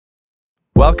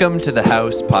Welcome to the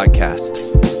House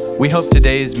Podcast. We hope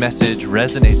today's message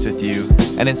resonates with you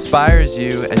and inspires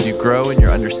you as you grow in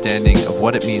your understanding of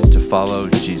what it means to follow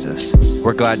Jesus.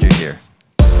 We're glad you're here.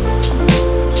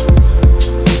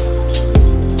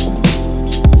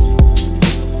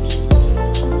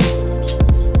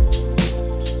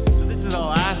 So this is the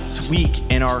last week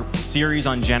in our series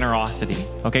on generosity.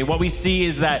 Okay, what we see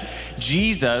is that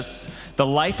Jesus, the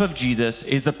life of Jesus,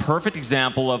 is the perfect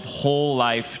example of whole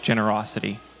life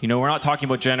generosity. You know, we're not talking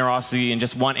about generosity in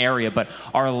just one area, but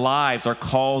our lives are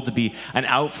called to be an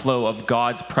outflow of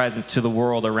God's presence to the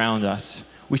world around us.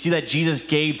 We see that Jesus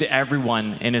gave to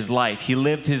everyone in his life. He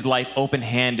lived his life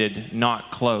open-handed,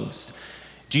 not closed.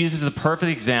 Jesus is the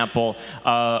perfect example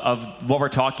of what we're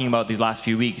talking about these last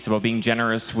few weeks, about being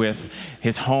generous with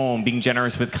his home, being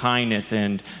generous with kindness,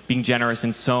 and being generous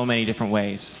in so many different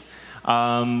ways.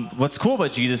 What's cool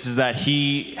about Jesus is that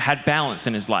he had balance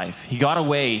in his life. He got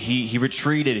away, he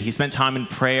retreated, he spent time in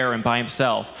prayer and by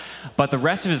himself. But the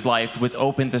rest of his life was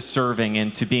open to serving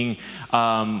and to being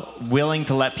willing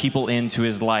to let people into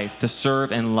his life, to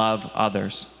serve and love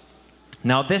others.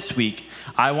 Now this week,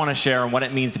 I want to share what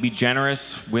it means to be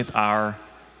generous with our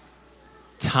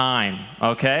time,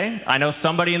 okay? I know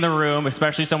somebody in the room,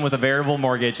 especially someone with a variable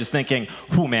mortgage, is thinking,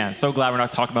 "Oh man, so glad we're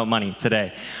not talking about money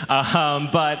today."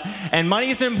 And money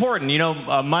is important. You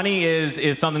know, money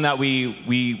is something that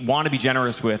we want to be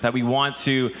generous with, that we want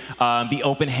to be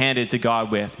open-handed to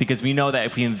God with, because we know that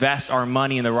if we invest our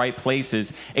money in the right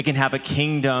places, it can have a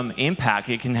kingdom impact.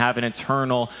 It can have an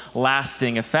eternal,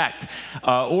 lasting effect.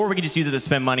 Or we can just use it to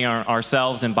spend money on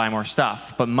ourselves and buy more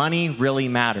stuff. But money really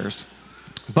matters.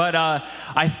 But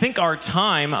I think our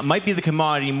time might be the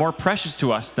commodity more precious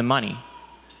to us than money.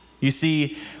 You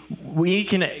see, we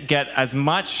can get as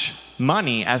much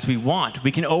money as we want.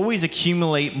 We can always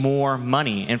accumulate more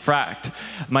money. In fact,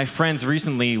 my friends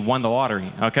recently won the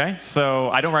lottery, okay? So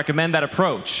I don't recommend that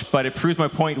approach, but it proves my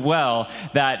point well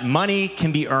that money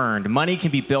can be earned. Money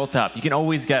can be built up. You can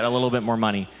always get a little bit more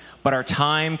money, but our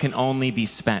time can only be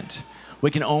spent. We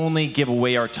can only give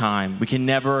away our time. We can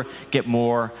never get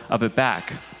more of it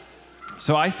back.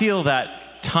 So I feel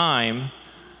that time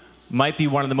might be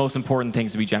one of the most important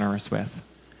things to be generous with.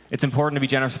 It's important to be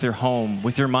generous with your home,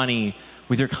 with your money,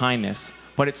 with your kindness.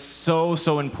 But it's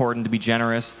so important to be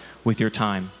generous with your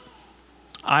time.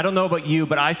 I don't know about you,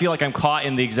 but I feel like I'm caught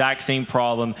in the exact same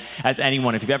problem as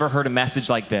anyone. If you've ever heard a message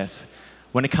like this,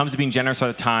 when it comes to being generous with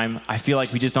our time, I feel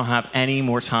like we just don't have any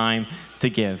more time to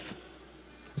give.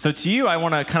 So to you, I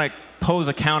want to kind of pose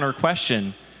a counter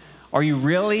question. Are you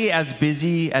really as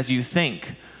busy as you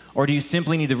think? Or do you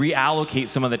simply need to reallocate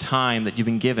some of the time that you've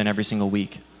been given every single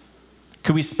week?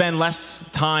 Could we spend less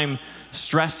time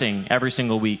stressing every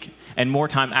single week and more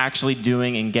time actually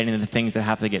doing and getting the things that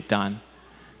have to get done?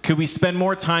 Could we spend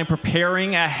more time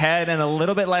preparing ahead and a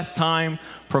little bit less time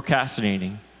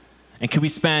procrastinating? And could we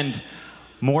spend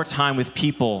more time with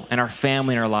people and our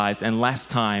family in our lives and less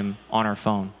time on our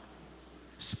phone?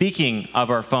 Speaking of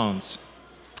our phones,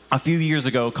 a few years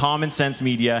ago, Common Sense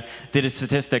Media did a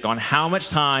statistic on how much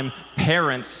time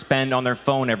parents spend on their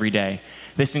phone every day.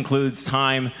 This includes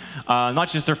time, not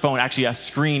just their phone, actually a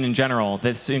screen in general.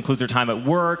 This includes their time at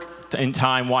work, and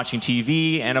time watching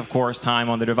TV, and of course, time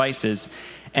on their devices.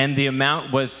 And the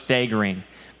amount was staggering.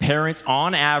 Parents,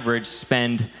 on average,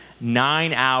 spend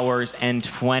 9 hours and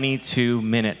 22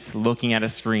 minutes looking at a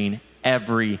screen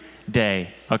every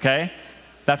day, okay?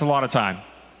 That's a lot of time.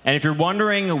 And if you're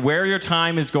wondering where your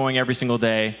time is going every single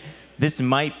day, this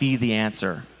might be the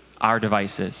answer: our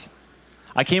devices.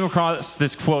 I came across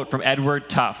this quote from Edward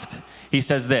Tufte. He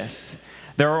says this: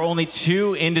 "There are only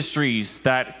two industries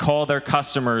that call their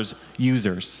customers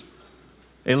users: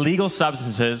 illegal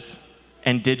substances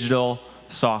and digital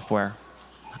software."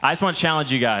 I just want to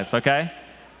challenge you guys, okay?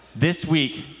 This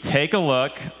week, take a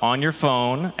look on your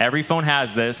phone, every phone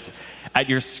has this, at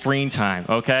your screen time,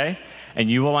 okay? And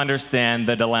you will understand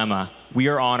the dilemma. We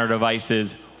are on our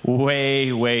devices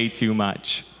way too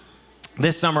much.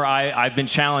 This summer, I've been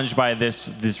challenged by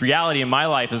this reality in my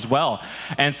life as well.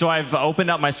 And so I've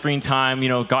opened up my screen time,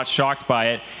 got shocked by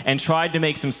it, and tried to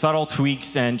make some subtle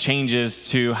tweaks and changes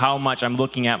to how much I'm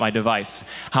looking at my device,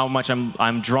 how much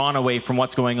I'm drawn away from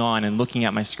what's going on and looking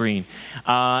at my screen.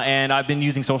 And I've been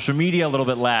using social media a little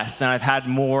bit less, and I've had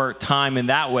more time in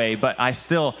that way. But I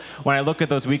still, when I look at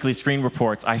those weekly screen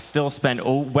reports, I still spend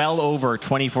well over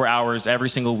 24 hours every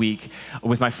single week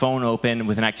with my phone open,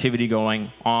 with an activity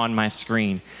going on my screen.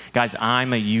 Guys,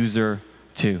 I'm a user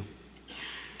too.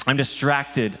 I'm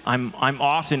distracted. I'm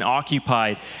often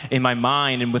occupied in my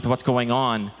mind and with what's going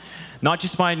on. not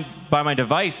just by my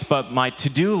device, but my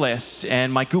to-do list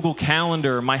and my Google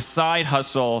Calendar, my side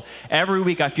hustle. Every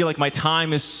week I feel like my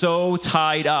time is so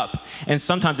tied up, and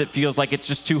sometimes it feels like it's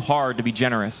just too hard to be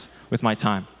generous with my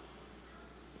time.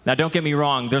 Now, don't get me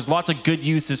wrong, there's lots of good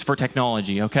uses for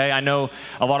technology, okay? I know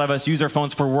a lot of us use our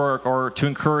phones for work or to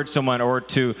encourage someone or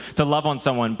to love on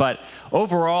someone, but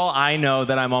overall, I know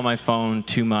that I'm on my phone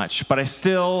too much, but I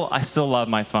still love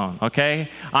my phone, okay?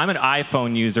 I'm an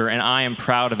iPhone user, and I am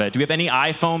proud of it. Do we have any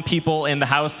iPhone people in the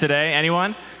house today?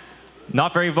 Anyone?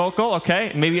 Not very vocal?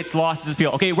 Okay, maybe it's lost its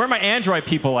appeal. Okay, where are my Android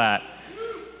people at?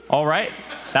 All right,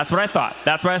 that's what I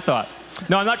thought.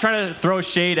 No, I'm not trying to throw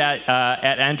shade at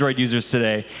Android users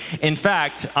today. In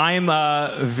fact, I'm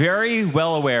very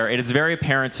well aware, it is very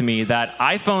apparent to me that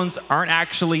iPhones aren't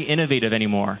actually innovative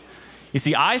anymore. You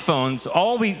see, iPhones,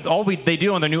 all they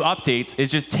do on their new updates is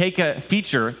just take a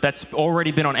feature that's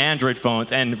already been on Android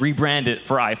phones and rebrand it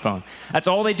for iPhone. That's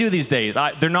all they do these days.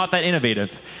 They're not that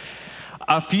innovative.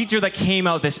 A feature that came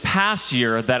out this past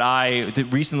year that I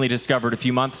recently discovered a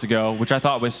few months ago, which I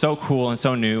thought was so cool and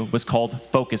so new, was called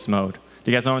Focus Mode. Do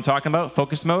you guys know what I'm talking about?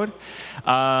 Focus Mode?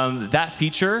 That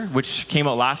feature, which came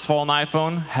out last fall on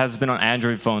iPhone, has been on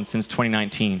Android phones since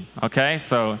 2019. Okay,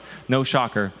 so no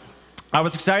shocker. I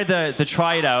was excited to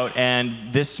try it out,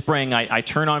 and this spring I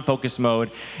turned on Focus Mode,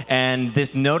 and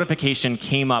this notification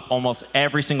came up almost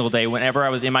every single day. Whenever I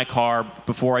was in my car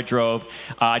before I drove,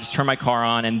 I just turned my car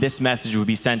on, and this message would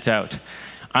be sent out.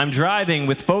 I'm driving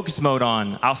with Focus Mode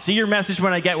on. I'll see your message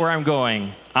when I get where I'm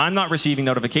going. I'm not receiving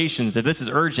notifications. If this is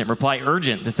urgent, reply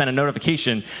urgent to send a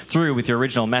notification through with your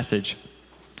original message.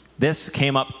 This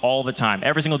came up all the time.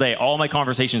 Every single day, all my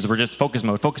conversations were just Focus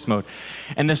Mode, Focus Mode.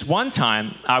 And this one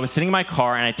time, I was sitting in my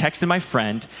car and I texted my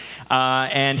friend,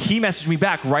 and he messaged me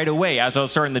back right away as I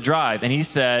was starting to drive. And he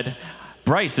said,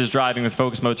 Bryce is driving with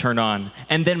Focus Mode turned on.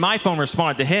 And then my phone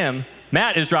responded to him,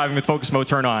 Matt is driving with Focus Mode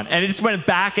turned on. And it just went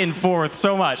back and forth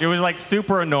so much. It was like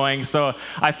super annoying. So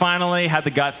I finally had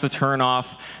the guts to turn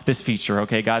off this feature.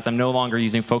 Okay, guys, I'm no longer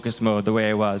using Focus Mode the way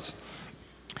I was.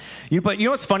 But you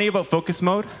know what's funny about Focus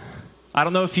Mode? I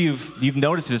don't know if you've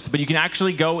noticed this, but you can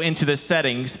actually go into the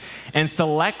settings and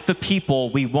select the people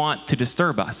we want to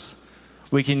disturb us.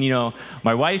 We can,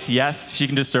 my wife, yes, she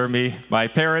can disturb me. My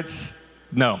parents,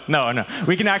 no.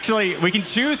 We can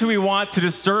choose who we want to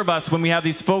disturb us when we have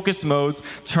these focus modes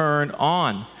turned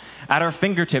on. At our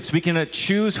fingertips, we can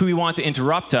choose who we want to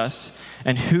interrupt us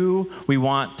and who we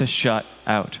want to shut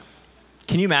out.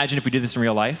 Can you imagine if we did this in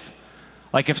real life?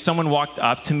 Like if someone walked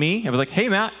up to me and was like, hey,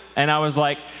 Matt, and I was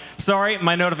like, sorry,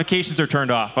 my notifications are turned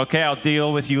off. Okay, I'll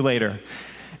deal with you later.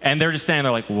 And they're just standing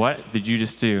there like, what did you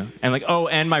just do? And like, oh,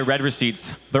 and my read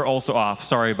receipts, they're also off.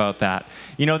 Sorry about that.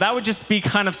 That would just be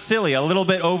kind of silly, a little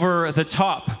bit over the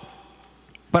top.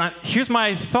 But here's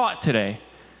my thought today.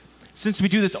 Since we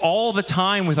do this all the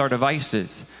time with our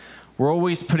devices, we're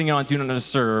always putting it on Do Not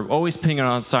Disturb, always putting it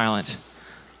on silent.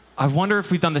 I wonder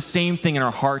if we've done the same thing in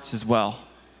our hearts as well.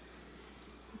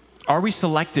 Are we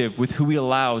selective with who we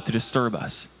allow to disturb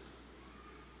us?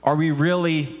 Are we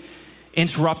really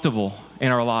interruptible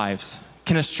in our lives?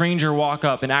 Can a stranger walk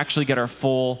up and actually get our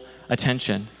full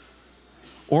attention?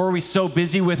 Or are we so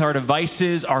busy with our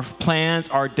devices, our plans,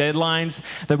 our deadlines,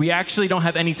 that we actually don't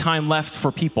have any time left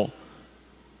for people?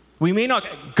 We may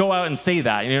not go out and say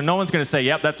that. No one's going to say,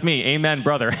 yep, that's me. Amen,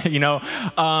 brother.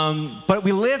 But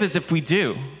we live as if we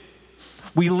do.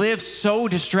 We live so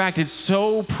distracted,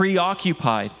 so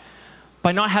preoccupied.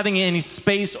 By not having any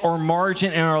space or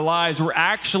margin in our lives, we're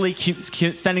actually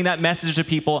sending that message to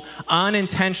people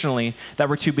unintentionally that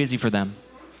we're too busy for them.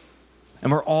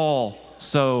 And we're all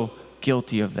so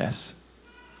guilty of this.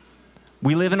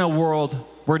 We live in a world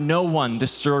where no one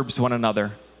disturbs one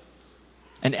another,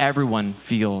 and everyone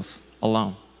feels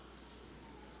alone.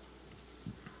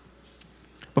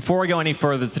 Before we go any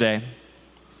further today,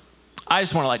 I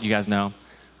just want to let you guys know,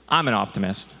 I'm an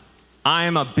optimist.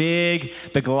 I'm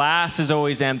the glass is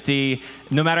always empty.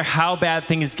 No matter how bad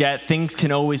things get, things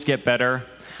can always get better.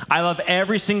 I love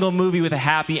every single movie with a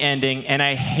happy ending, and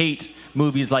I hate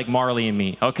movies like Marley and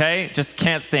Me, okay? Just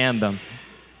can't stand them.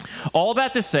 All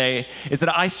that to say is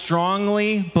that I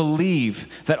strongly believe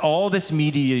that all this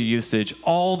media usage,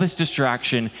 all this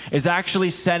distraction is actually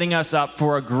setting us up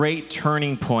for a great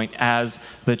turning point as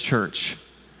the church.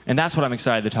 And that's what I'm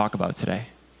excited to talk about today.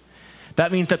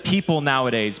 That means that people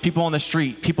nowadays, people on the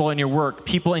street, people in your work,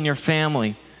 people in your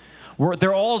family,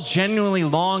 they're all genuinely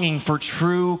longing for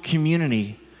true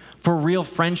community, for real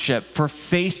friendship, for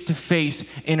face-to-face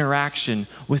interaction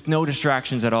with no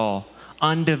distractions at all,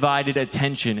 undivided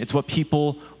attention. It's what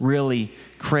people really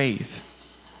crave.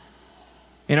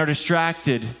 In our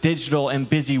distracted, digital, and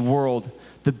busy world,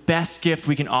 the best gift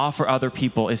we can offer other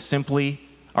people is simply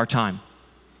our time.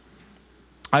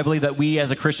 I believe that we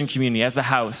as a Christian community, as the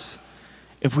house,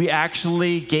 if we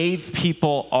actually gave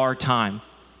people our time,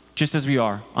 just as we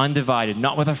are, undivided,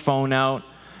 not with our phone out,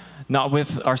 not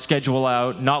with our schedule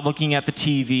out, not looking at the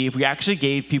TV, if we actually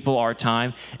gave people our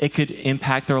time, it could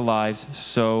impact their lives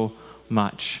so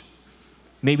much.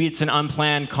 Maybe it's an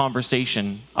unplanned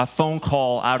conversation, a phone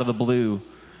call out of the blue.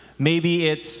 Maybe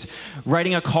it's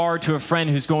writing a card to a friend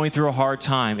who's going through a hard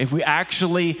time. If we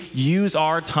actually use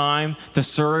our time to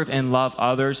serve and love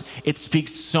others, it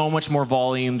speaks so much more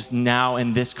volumes now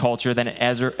in this culture than it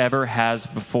ever has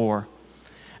before.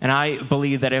 And I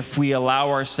believe that if we allow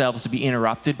ourselves to be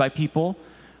interrupted by people,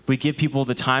 we give people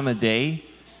the time of day,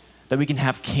 that we can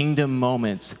have kingdom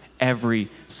moments every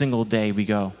single day we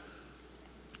go.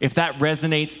 If that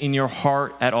resonates in your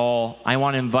heart at all, I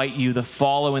want to invite you to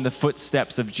follow in the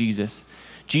footsteps of Jesus.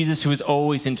 Jesus who is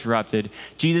always interrupted.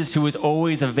 Jesus who is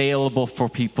always available for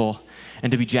people,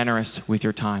 and to be generous with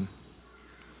your time.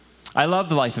 I love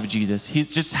the life of Jesus.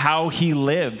 He's just how he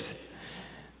lived.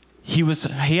 He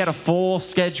had a full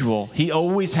schedule. He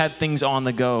always had things on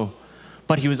the go,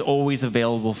 but he was always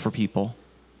available for people.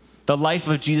 The life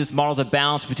of Jesus models a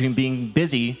balance between being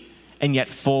busy and yet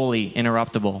fully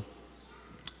interruptible.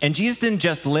 And Jesus didn't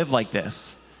just live like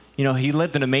this. He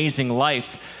lived an amazing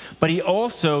life, but he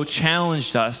also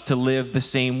challenged us to live the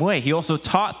same way. He also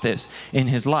taught this in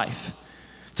his life,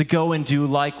 to go and do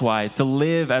likewise, to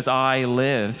live as I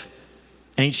live.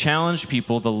 And he challenged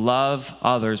people to love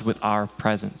others with our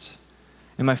presence.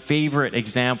 And my favorite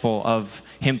example of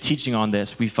him teaching on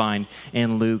this we find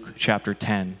in Luke chapter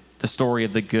 10, the story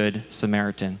of the Good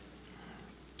Samaritan.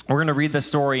 We're going to read the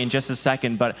story in just a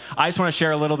second, but I just want to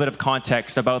share a little bit of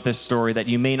context about this story that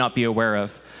you may not be aware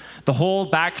of. The whole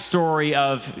backstory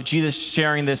of Jesus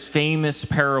sharing this famous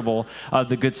parable of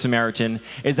the Good Samaritan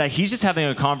is that he's just having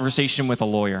a conversation with a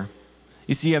lawyer.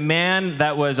 You see, a man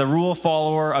that was a rule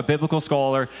follower, a biblical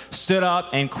scholar, stood up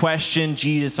and questioned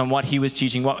Jesus on what he was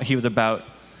teaching, what he was about.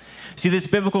 See, this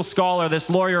biblical scholar, this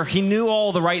lawyer, he knew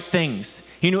all the right things.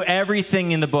 He knew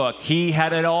everything in the book. He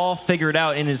had it all figured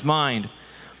out in his mind.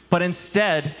 But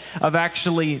instead of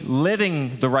actually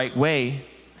living the right way,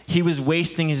 he was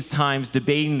wasting his time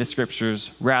debating the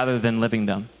scriptures rather than living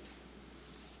them.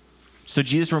 So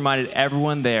Jesus reminded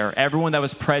everyone there, everyone that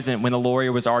was present when the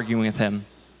lawyer was arguing with him,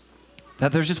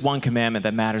 that there's just one commandment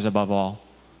that matters above all.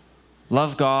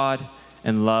 Love God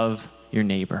and love your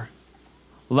neighbor.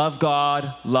 Love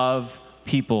God, love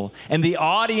people. And the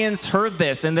audience heard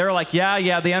this and they're like,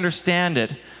 yeah, they understand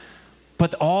it.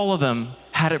 But all of them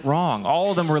had it wrong. All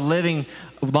of them were living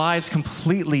lives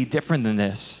completely different than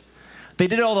this. They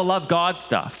did all the love God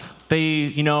stuff.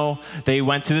 They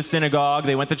went to the synagogue,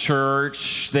 they went to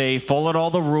church, they followed all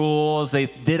the rules, they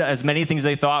did as many things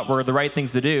they thought were the right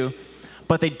things to do,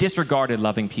 but they disregarded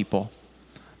loving people.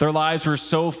 Their lives were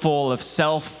so full of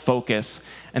self-focus,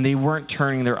 and they weren't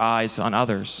turning their eyes on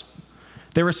others.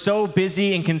 They were so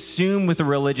busy and consumed with the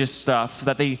religious stuff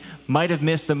that they might have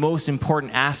missed the most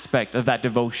important aspect of that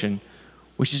devotion,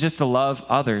 which is just to love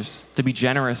others, to be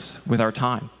generous with our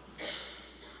time.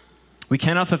 We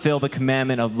cannot fulfill the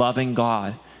commandment of loving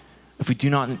God if we do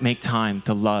not make time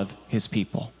to love his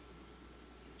people.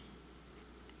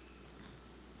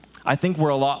 I think we're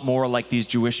a lot more like these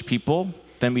Jewish people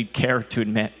than we'd care to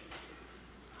admit.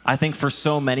 I think for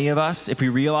so many of us, if we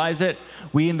realize it,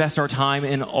 we invest our time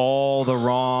in all the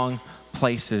wrong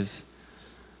places.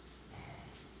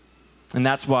 And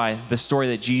that's why the story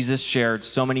that Jesus shared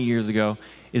so many years ago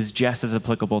is just as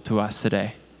applicable to us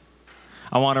today.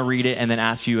 I want to read it and then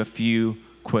ask you a few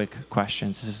quick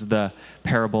questions. This is the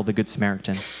parable of the Good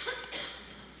Samaritan.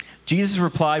 Jesus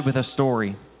replied with a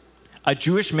story. A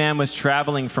Jewish man was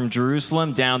traveling from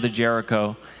Jerusalem down to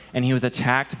Jericho, and he was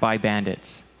attacked by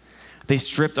bandits. They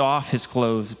stripped off his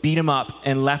clothes, beat him up,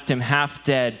 and left him half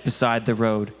dead beside the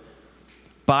road.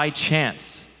 By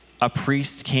chance, a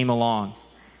priest came along.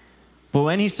 But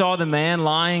when he saw the man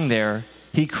lying there,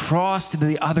 he crossed to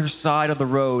the other side of the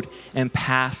road and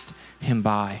passed him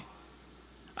by.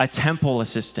 A temple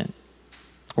assistant,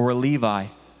 or a Levi,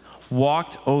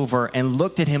 walked over and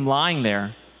looked at him lying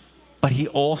there, but he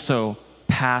also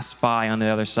passed by on the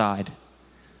other side.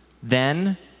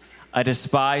 Then a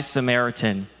despised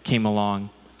Samaritan came along,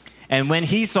 and when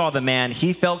he saw the man,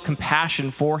 he felt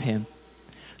compassion for him.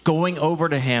 Going over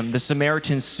to him, the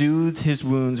Samaritan soothed his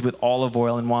wounds with olive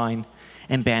oil and wine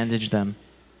and bandaged them.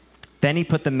 Then he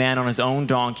put the man on his own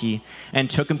donkey and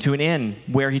took him to an inn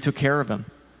where he took care of him.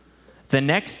 The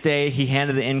next day, he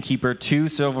handed the innkeeper 2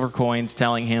 silver coins,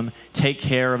 telling him, "Take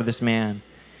care of this man.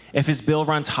 If his bill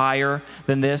runs higher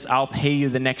than this, I'll pay you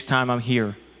the next time I'm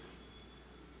here.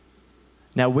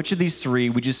 Now, which of these three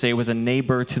would you say was a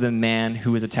neighbor to the man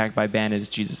who was attacked by bandits?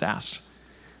 Jesus asked.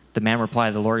 The man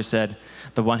replied, the lawyer said,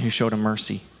 the one who showed him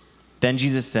mercy. Then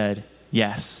Jesus said,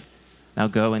 yes, now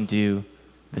go and do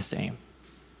the same.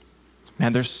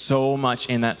 Man, there's so much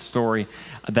in that story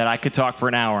that I could talk for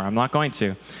an hour. I'm not going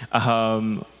to.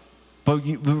 But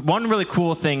one really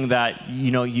cool thing that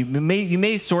you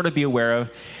may sort of be aware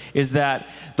of is that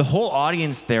the whole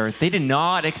audience there, they did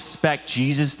not expect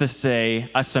Jesus to say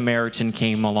a Samaritan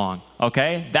came along,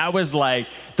 okay? That was like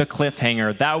the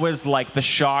cliffhanger. That was like the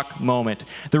shock moment.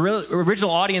 The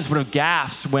original audience would have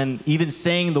gasped when even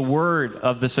saying the word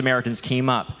of the Samaritans came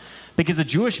up. Because the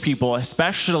Jewish people,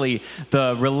 especially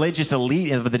the religious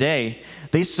elite of the day,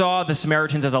 they saw the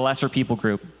Samaritans as a lesser people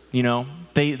group,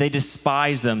 They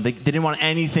despised them. They didn't want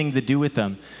anything to do with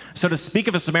them. So to speak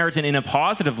of a Samaritan in a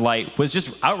positive light was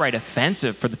just outright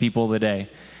offensive for the people of the day.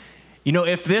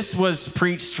 If this was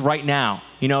preached right now,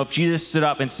 if Jesus stood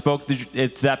up and spoke to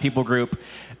that people group,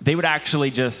 they would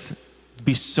actually just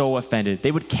be so offended.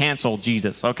 They would cancel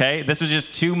Jesus, okay? This was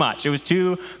just too much. It was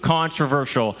too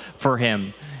controversial for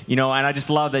him. And I just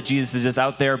love that Jesus is just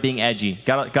out there being edgy.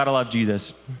 Gotta love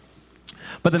Jesus.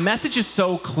 But the message is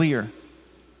so clear.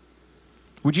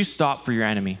 Would you stop for your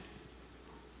enemy?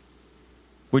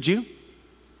 Would you?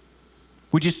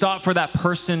 Would you stop for that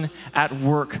person at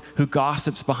work who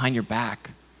gossips behind your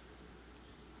back?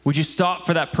 Would you stop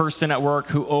for that person at work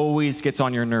who always gets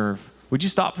on your nerve? Would you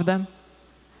stop for them?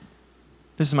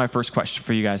 This is my first question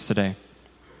for you guys today.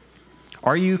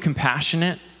 Are you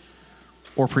compassionate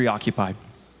or preoccupied?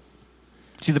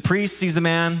 See, the priest sees the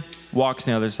man, walks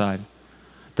to the other side.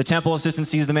 The temple assistant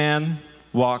sees the man,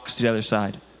 walks to the other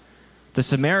side. The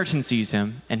Samaritan sees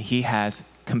him, and he has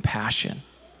compassion.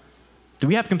 Do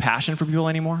we have compassion for people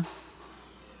anymore?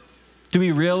 Do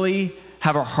we really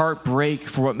have our heart break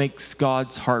for what makes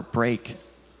God's heart break?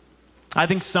 I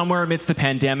think somewhere amidst the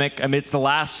pandemic, amidst the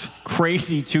last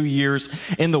crazy 2 years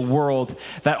in the world,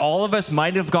 that all of us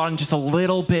might have gotten just a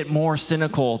little bit more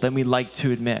cynical than we'd like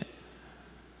to admit.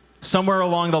 Somewhere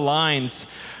along the lines,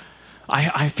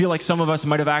 I feel like some of us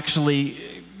might have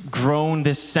actually grown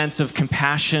this sense of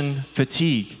compassion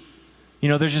fatigue.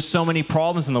 There's just so many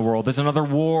problems in the world. There's another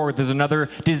war, there's another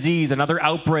disease, another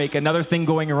outbreak, another thing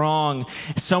going wrong.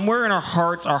 Somewhere in our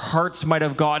hearts might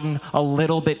have gotten a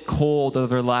little bit cold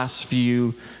over the last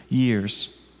few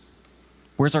years.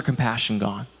 Where's our compassion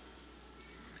gone?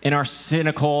 In our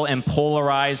cynical and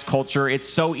polarized culture, it's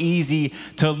so easy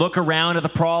to look around at the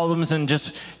problems and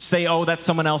just say, oh, that's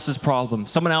someone else's problem.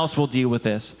 Someone else will deal with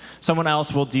this. Someone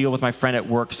else will deal with my friend at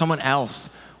work. Someone else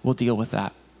will deal with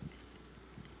that.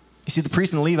 You see, the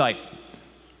priest and the Levite,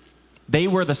 they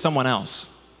were the someone else.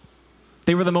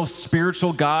 They were the most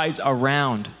spiritual guys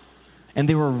around. And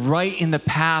they were right in the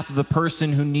path of the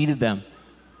person who needed them.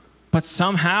 But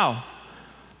somehow,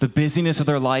 the busyness of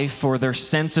their life or their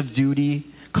sense of duty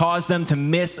caused them to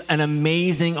miss an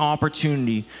amazing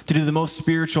opportunity to do the most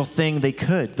spiritual thing they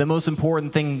could, the most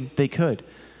important thing they could,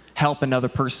 help another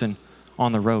person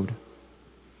on the road.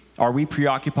 Are we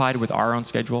preoccupied with our own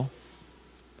schedule?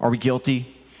 Are we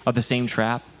guilty of the same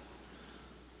trap?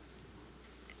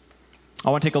 I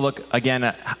want to take a look again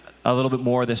at a little bit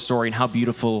more of this story and how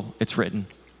beautiful it's written.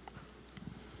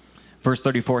 Verse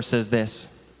 34 says this,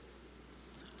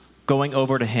 going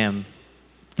over to him,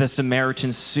 the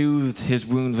Samaritan soothed his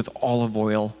wounds with olive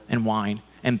oil and wine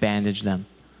and bandaged them.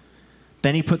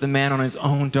 Then he put the man on his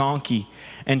own donkey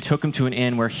and took him to an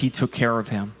inn where he took care of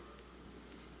him.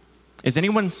 Is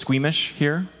anyone squeamish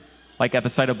here? Like at the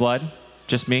sight of blood?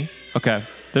 Just me? Okay.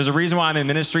 There's a reason why I'm in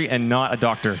ministry and not a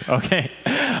doctor, okay?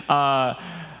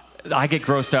 I get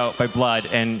grossed out by blood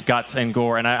and guts and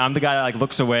gore, and I'm the guy that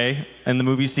looks away in the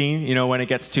movie scene, when it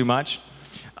gets too much.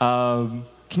 Can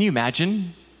you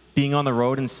imagine being on the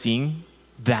road and seeing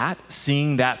that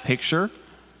picture?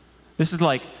 This is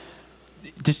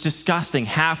just disgusting,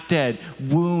 half dead,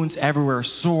 wounds everywhere,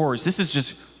 sores. This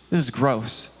is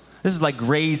gross. This is like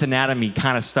Grey's Anatomy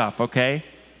kind of stuff, okay?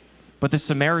 But the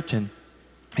Samaritan,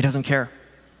 he doesn't care.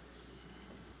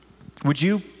 Would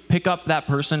you pick up that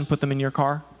person, put them in your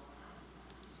car?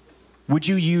 Would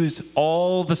you use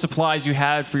all the supplies you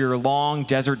had for your long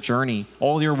desert journey,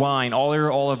 all your wine, all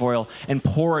your olive oil, and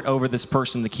pour it over this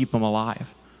person to keep them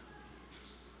alive?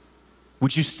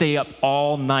 Would you stay up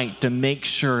all night to make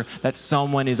sure that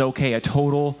someone is okay, a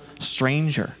total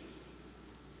stranger?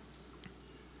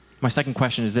 My second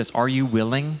question is this: are you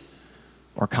willing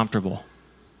or comfortable?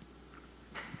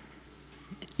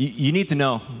 You need to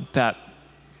know that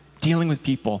dealing with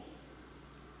people,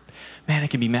 man, it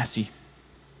can be messy.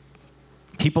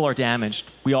 People are damaged.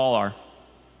 We all are.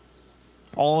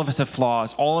 All of us have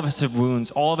flaws. All of us have wounds.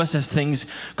 All of us have things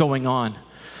going on.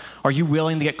 Are you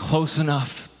willing to get close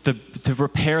enough to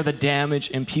repair the damage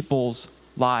in people's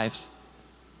lives?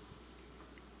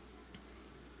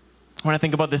 When I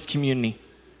think about this community,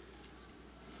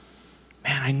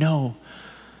 man, I know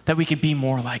that we could be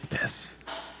more like this.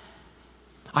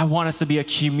 I want us to be a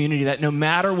community that no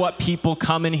matter what people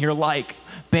come in here like,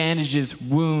 bandages,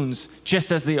 wounds,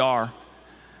 just as they are,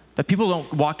 that people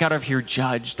don't walk out of here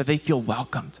judged, that they feel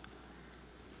welcomed.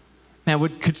 Man,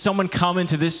 could someone come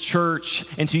into this church,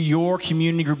 into your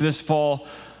community group this fall,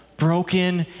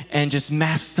 broken and just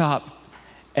messed up,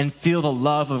 and feel the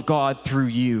love of God through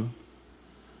you?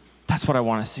 That's what I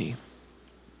want to see.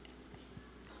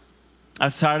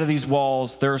 Outside of these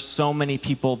walls, there are so many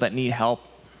people that need help.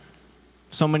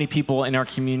 So many people in our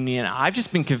community, and I've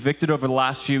just been convicted over the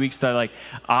last few weeks that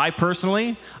I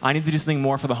need to do something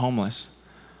more for the homeless.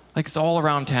 It's all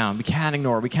around town. We can't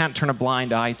ignore it. We can't turn a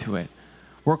blind eye to it.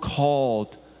 We're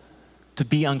called to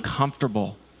be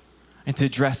uncomfortable and to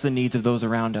address the needs of those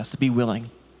around us, to be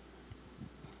willing.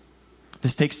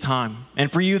 This takes time. And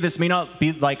for you, this may not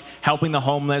be like helping the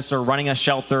homeless or running a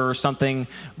shelter or something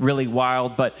really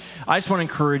wild, but I just want to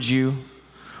encourage you,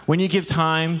 when you give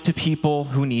time to people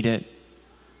who need it,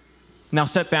 now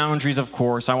set boundaries, of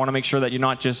course. I want to make sure that you're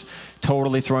not just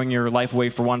totally throwing your life away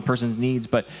for one person's needs,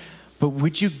 but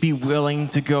would you be willing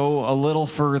to go a little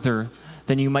further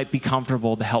than you might be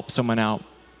comfortable to help someone out?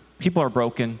 People are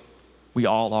broken. We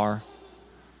all are.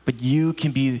 But you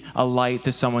can be a light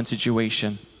to someone's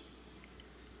situation.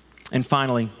 And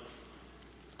finally,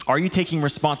 are you taking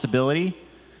responsibility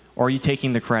or are you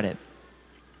taking the credit?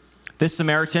 This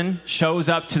Samaritan shows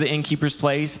up to the innkeeper's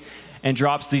place and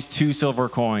drops these 2 silver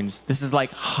coins. This is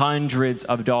like hundreds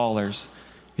of dollars.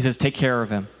 He says, take care of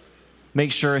him.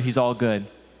 Make sure he's all good.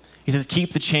 He says,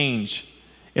 keep the change.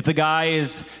 If the guy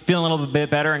is feeling a little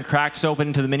bit better and cracks open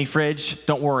into the mini fridge,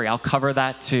 don't worry, I'll cover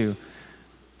that too.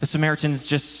 The Samaritan is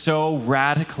just so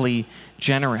radically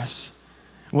generous.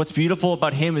 What's beautiful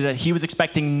about him is that he was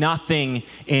expecting nothing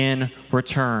in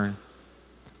return.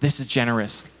 This is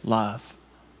generous love.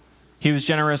 He was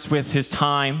generous with his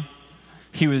time.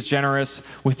 He was generous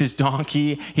with his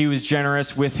donkey. He was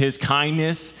generous with his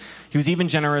kindness. He was even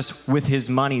generous with his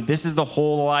money. This is the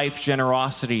whole life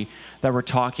generosity that we're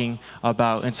talking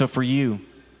about. And so for you,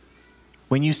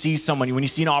 when you see someone, when you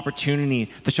see an opportunity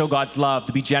to show God's love,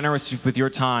 to be generous with your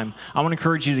time, I want to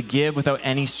encourage you to give without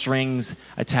any strings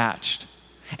attached.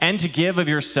 And to give of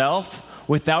yourself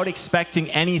without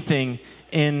expecting anything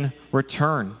in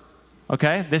return.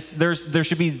 Okay? There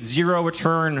should be zero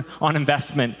return on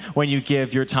investment when you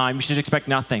give your time. You should expect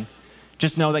nothing.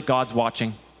 Just know that God's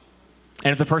watching.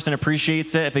 And if the person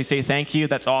appreciates it, if they say thank you,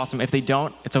 that's awesome. If they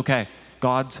don't, it's okay.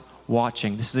 God's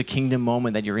watching. This is a kingdom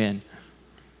moment that you're in.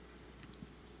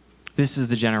 This is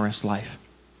the generous life.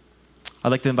 I'd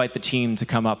like to invite the team to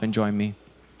come up and join me.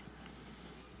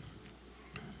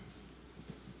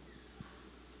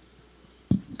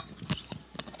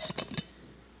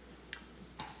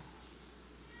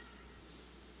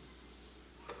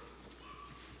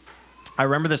 I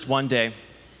remember this one day,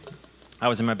 I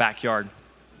was in my backyard,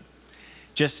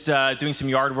 just doing some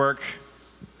yard work.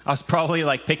 I was probably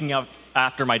picking up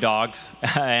after my dogs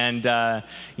and,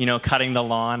 cutting the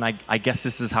lawn. I guess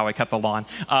this is how I cut the lawn.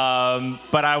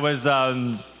 But I was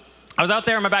out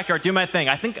there in my backyard doing my thing.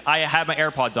 I think I had my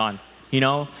AirPods on,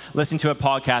 listening to a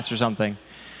podcast or something.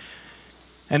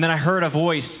 And then I heard a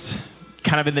voice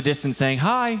kind of in the distance saying,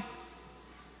 hi.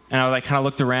 And I kind of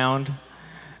looked around.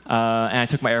 And I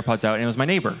took my AirPods out, and it was my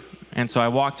neighbor. And so I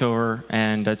walked over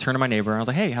and turned to my neighbor, and I was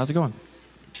like, hey, how's it going?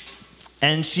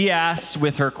 And she asked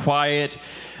with her quiet,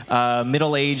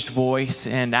 middle-aged voice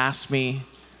and asked me,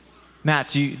 Matt,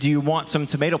 do you want some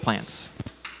tomato plants?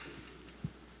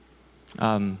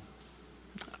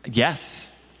 Yes.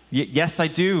 Yes, I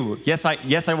do. Yes,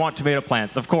 I want tomato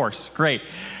plants, of course. Great.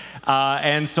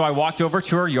 And so I walked over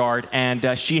to her yard,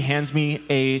 and she hands me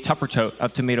a Tupper tote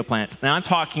of tomato plants. And I'm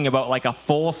talking about a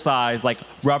full-size,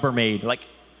 Rubbermaid.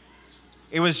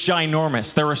 It was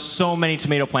ginormous. There were so many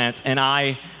tomato plants, and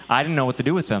I didn't know what to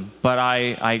do with them. But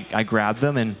I grabbed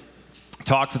them and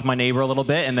talked with my neighbor a little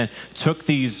bit, and then took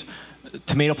these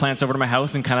tomato plants over to my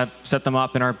house and kind of set them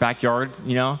up in our backyard,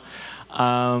 It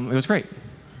was great.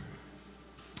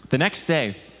 The next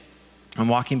day, I'm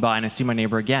walking by, and I see my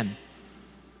neighbor again.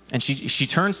 And she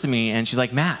turns to me and she's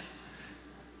like, Matt,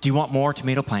 do you want more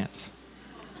tomato plants?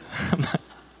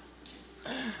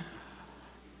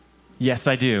 Yes,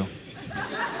 I do.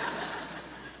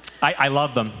 I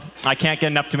love them. I can't get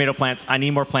enough tomato plants. I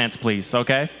need more plants, please,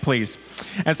 okay? Please.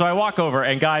 And so I walk over,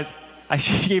 and guys,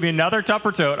 She gave me another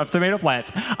Tupper tote of tomato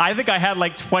plants. I think I had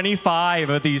like 25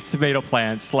 of these tomato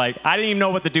plants. Like, I didn't even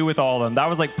know what to do with all of them. That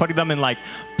was like putting them in like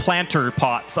planter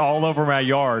pots all over my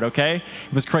yard, okay?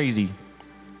 It was crazy.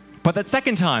 But that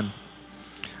second time,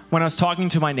 when I was talking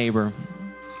to my neighbor,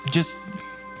 just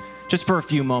for a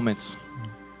few moments,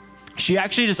 she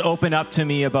actually just opened up to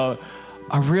me about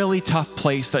a really tough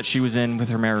place that she was in with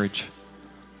her marriage.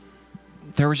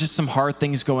 There was just some hard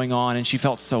things going on, and she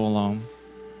felt so alone.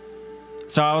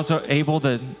 So I was able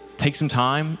to take some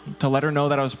time to let her know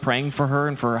that I was praying for her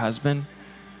and for her husband,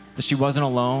 that she wasn't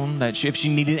alone, that if she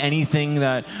needed anything,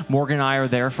 that Morgan and I are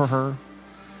there for her.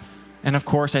 And of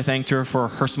course, I thanked her for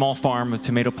her small farm of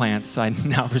tomato plants I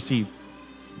now received.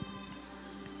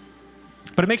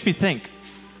 But it makes me think,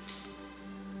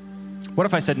 what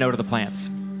if I said no to the plants?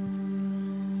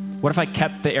 What if I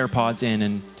kept the AirPods in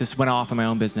and just went off on my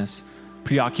own business,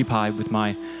 preoccupied with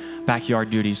my backyard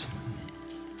duties?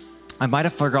 I might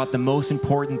have forgot the most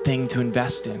important thing to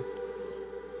invest in: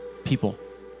 people.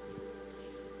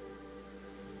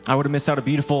 I would have missed out a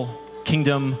beautiful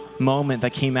kingdom moment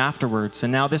that came afterwards.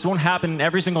 And now this won't happen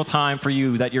every single time for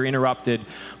you that you're interrupted,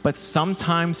 but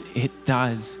sometimes it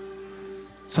does.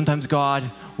 Sometimes God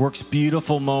works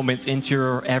beautiful moments into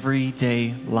your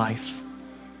everyday life.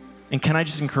 And can I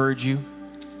just encourage you,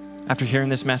 after hearing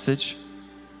this message,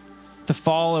 to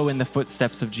follow in the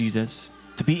footsteps of Jesus,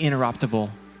 to be interruptible,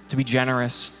 to be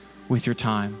generous with your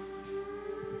time.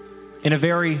 In a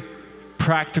very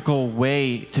practical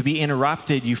way, to be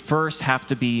interrupted, you first have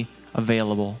to be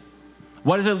available.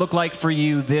 What does it look like for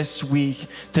you this week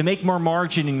to make more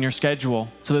margin in your schedule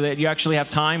so that you actually have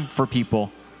time for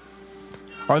people?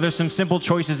 Are there some simple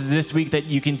choices this week that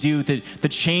you can do to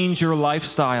change your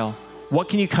lifestyle? What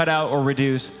can you cut out or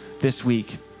reduce this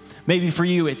week? Maybe for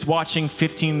you, it's watching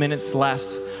 15 minutes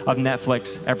less of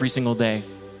Netflix every single day,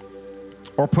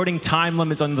 or putting time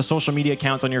limits on the social media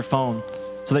accounts on your phone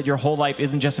so that your whole life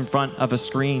isn't just in front of a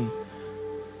screen,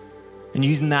 and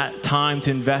using that time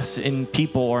to invest in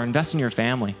people or invest in your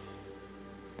family.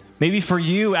 Maybe for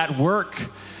you at work,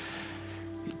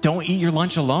 don't eat your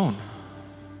lunch alone.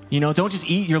 Don't just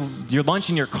eat your lunch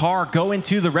in your car. Go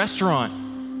into the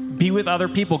restaurant. Be with other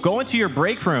people. Go into your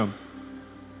break room.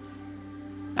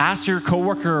 Ask your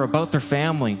coworker about their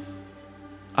family,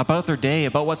 about their day,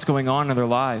 about what's going on in their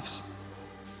lives.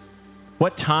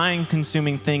 What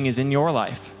time-consuming thing is in your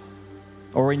life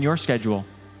or in your schedule?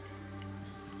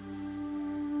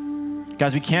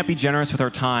 Guys, we can't be generous with our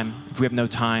time if we have no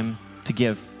time to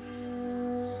give.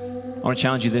 I want to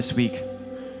challenge you this week.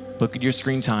 Look at your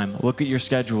screen time. Look at your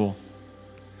schedule.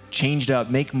 Change it up.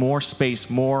 Make more space,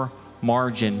 more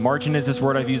margin. Margin is this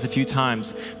word I've used a few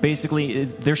times. Basically,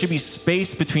 there should be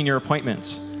space between your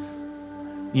appointments,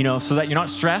 so that you're not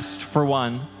stressed for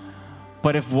one,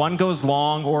 but if one goes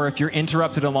long or if you're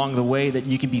interrupted along the way, that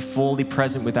you can be fully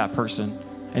present with that person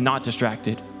and not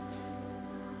distracted.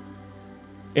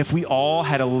 If we all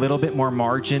had a little bit more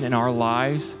margin in our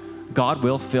lives, God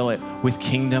will fill it with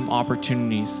kingdom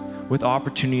opportunities, with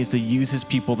opportunities to use his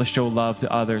people to show love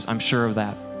to others. I'm sure of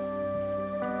that.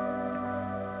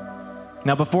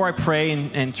 Now, before I pray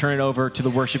and turn it over to the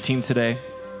worship team today,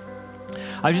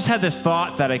 I just had this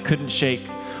thought that I couldn't shake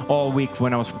all week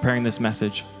when I was preparing this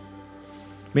message.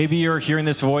 Maybe you're hearing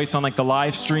this voice on like the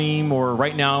live stream or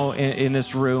right now in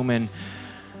this room, and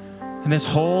this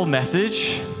whole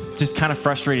message just kind of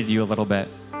frustrated you a little bit.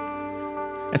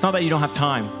 It's not that you don't have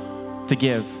time to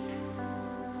give.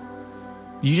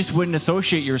 You just wouldn't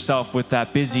associate yourself with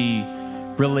that busy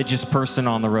religious person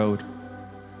on the road.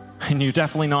 And you're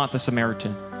definitely not the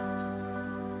Samaritan.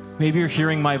 Maybe you're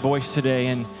hearing my voice today,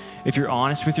 and if you're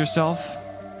honest with yourself,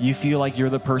 you feel like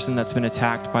you're the person that's been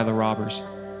attacked by the robbers.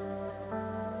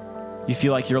 You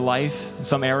feel like your life in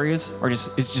some areas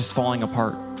is just falling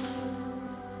apart.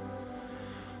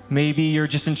 Maybe you're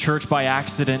just in church by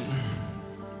accident.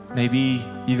 Maybe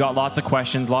you've got lots of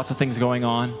questions, lots of things going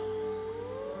on.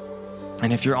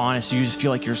 And if you're honest, you just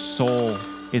feel like your soul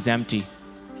is empty.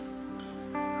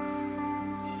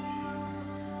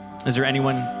 Is there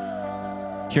anyone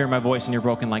hearing my voice and you're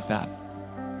broken like that?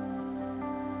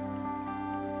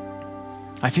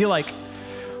 I feel like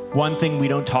one thing we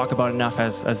don't talk about enough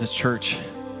as this church,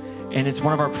 and it's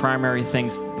one of our primary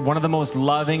things, one of the most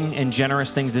loving and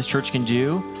generous things this church can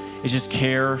do is just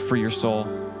care for your soul.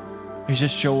 Is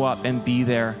just show up and be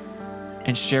there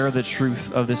and share the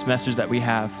truth of this message that we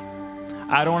have.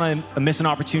 I don't want to miss an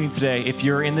opportunity today. If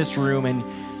you're in this room and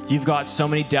you've got so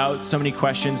many doubts, so many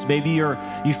questions, maybe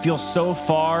you feel so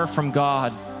far from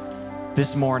God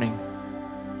this morning.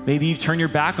 Maybe you've turned your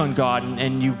back on God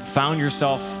and you've found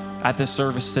yourself at this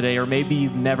service today, or maybe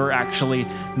you've never actually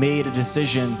made a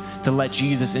decision to let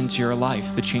Jesus into your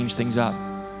life to change things up.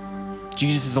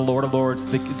 Jesus is the Lord of Lords,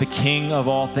 the King of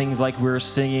all things, like we were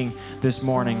singing this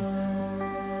morning.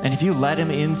 And if you let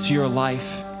him into your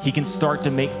life, he can start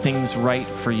to make things right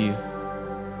for you.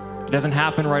 It doesn't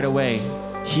happen right away.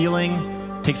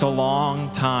 Healing takes a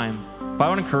long time. But I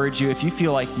want to encourage you, if you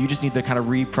feel like you just need to kind of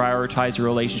reprioritize your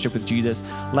relationship with Jesus,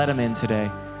 let him in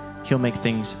today. He'll make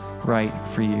things right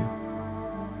for you.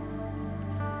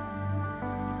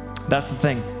 That's the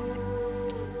thing.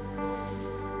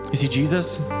 You see,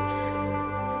 Jesus,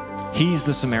 he's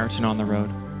the Samaritan on the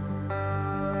road.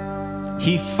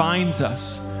 He finds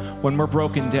us when we're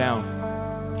broken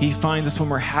down. He finds us when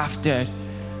we're half dead,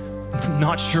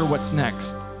 not sure what's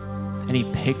next. And he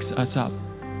picks us up.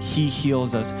 He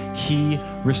heals us. He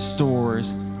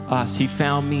restores us. He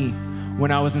found me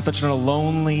when I was in such a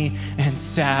lonely and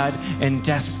sad and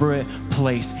desperate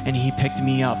place, and he picked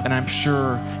me up. And I'm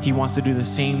sure he wants to do the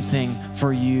same thing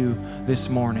for you this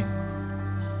morning.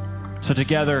 So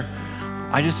together,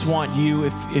 I just want you,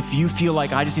 if you feel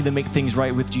like I just need to make things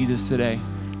right with Jesus today,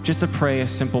 just to pray a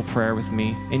simple prayer with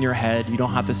me in your head. You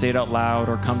don't have to say it out loud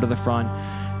or come to the front.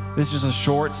 This is a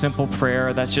short, simple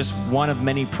prayer. That's just one of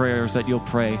many prayers that you'll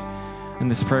pray. And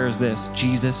this prayer is this: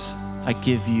 Jesus, I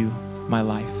give you my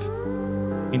life.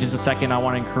 In just a second, I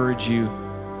want to encourage you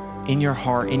in your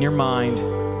heart, in your mind,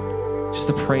 just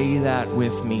to pray that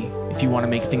with me if you want to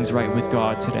make things right with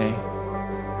God today.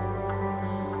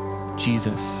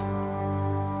 Jesus,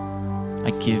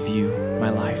 I give you my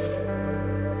life.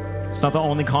 It's not the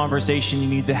only conversation you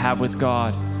need to have with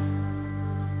God,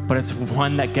 but it's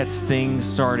one that gets things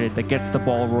started, that gets the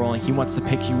ball rolling. He wants to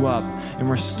pick you up and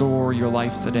restore your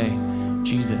life today.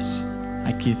 Jesus,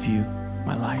 I give you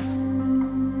my life.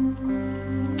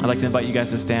 I'd like to invite you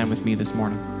guys to stand with me this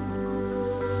morning.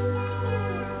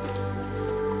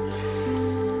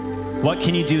 What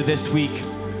can you do this week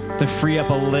to free up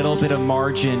a little bit of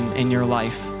margin in your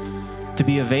life to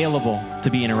be available to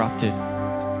be interrupted?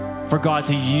 For God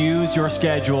to use your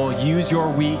schedule, use your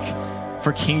week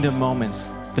for kingdom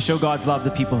moments, to show God's love to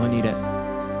people who need it.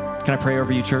 Can I pray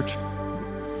over you, church?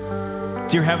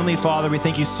 Dear Heavenly Father, we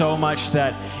thank you so much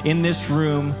that in this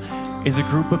room is a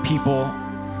group of people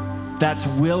that's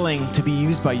willing to be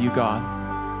used by you,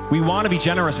 God. We want to be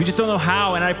generous. We just don't know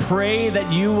how. And I pray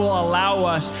that you will allow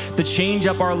us to change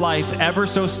up our life ever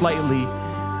so slightly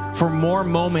for more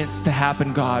moments to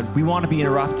happen, God. We want to be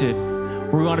interrupted.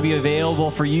 We want to be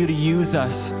available for you to use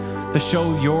us to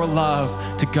show your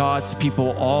love to God's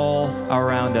people all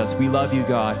around us. We love you,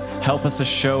 God. Help us to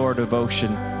show our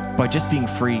devotion by just being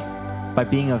free, by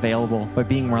being available, by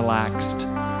being relaxed.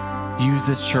 Use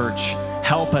this church.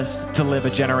 Help us to live a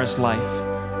generous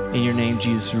life. In your name,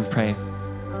 Jesus, we pray.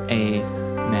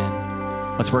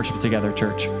 Amen. Let's worship together,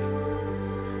 church.